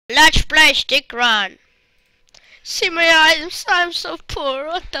Let's play STICKRUN. See my items, I'm so poor,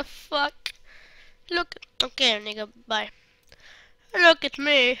 what the fuck? Look, okay nigga, bye. Look at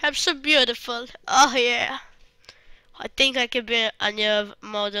me, I'm so beautiful, oh yeah. I think I could be a new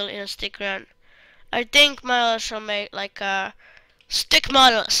model in a STICKRUN. I think I also make like stick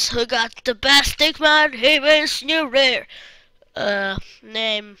models. Who got the best stick mod? He wins new rare.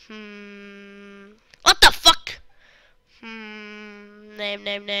 Name, what the fuck?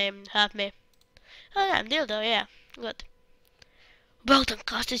 Name, help me. Oh, I'm dildo, yeah, good. Bolton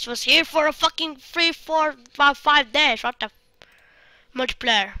Costage was here for a fucking 3, 4, 5 days. What the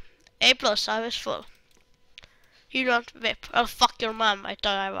multiplayer? A plus, I was full. You don't whip. Oh, fuck your mom, I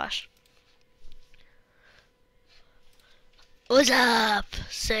thought I was. What's up?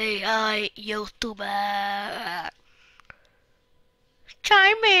 Say hi, YouTuber.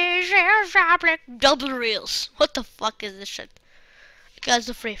 Chinese like double reels. What the fuck is this shit? Guys,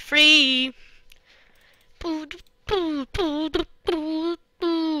 the free.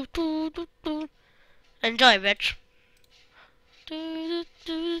 Enjoy, bitch.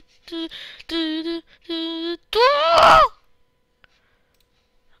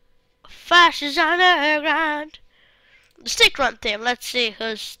 Fascists underground. The STICKRUN team. Let's see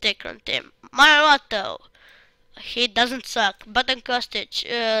who's STICKRUN team. Maruto. He doesn't suck. Button Costage.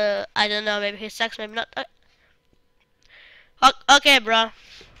 I don't know. Maybe he sucks. Maybe not. Okay, bro.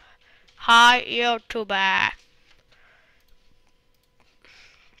 Hi, YouTuber.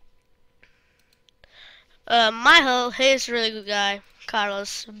 Michael, he's a really good guy.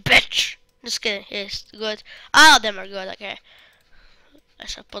 Carlos, bitch. Just kidding, he's good. All of them are good, okay. I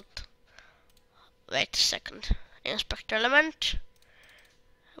shall put... Wait a second. Inspector element.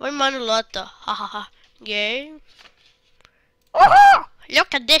 One Manulotto. Hahaha. Yay.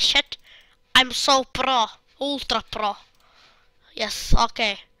 Look at this shit. I'm so pro. Ultra pro. Yes,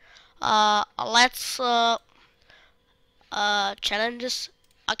 okay. Let's challenges.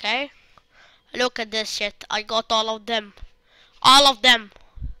 Okay. Look at this shit. I got all of them. All of them.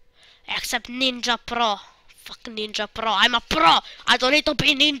 Except Ninja Pro. Fuck Ninja Pro. I'm a pro. I don't need to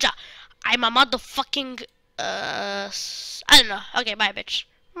be ninja. I'm a motherfucking I don't know. Okay, bye bitch.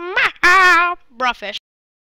 Bruh fish.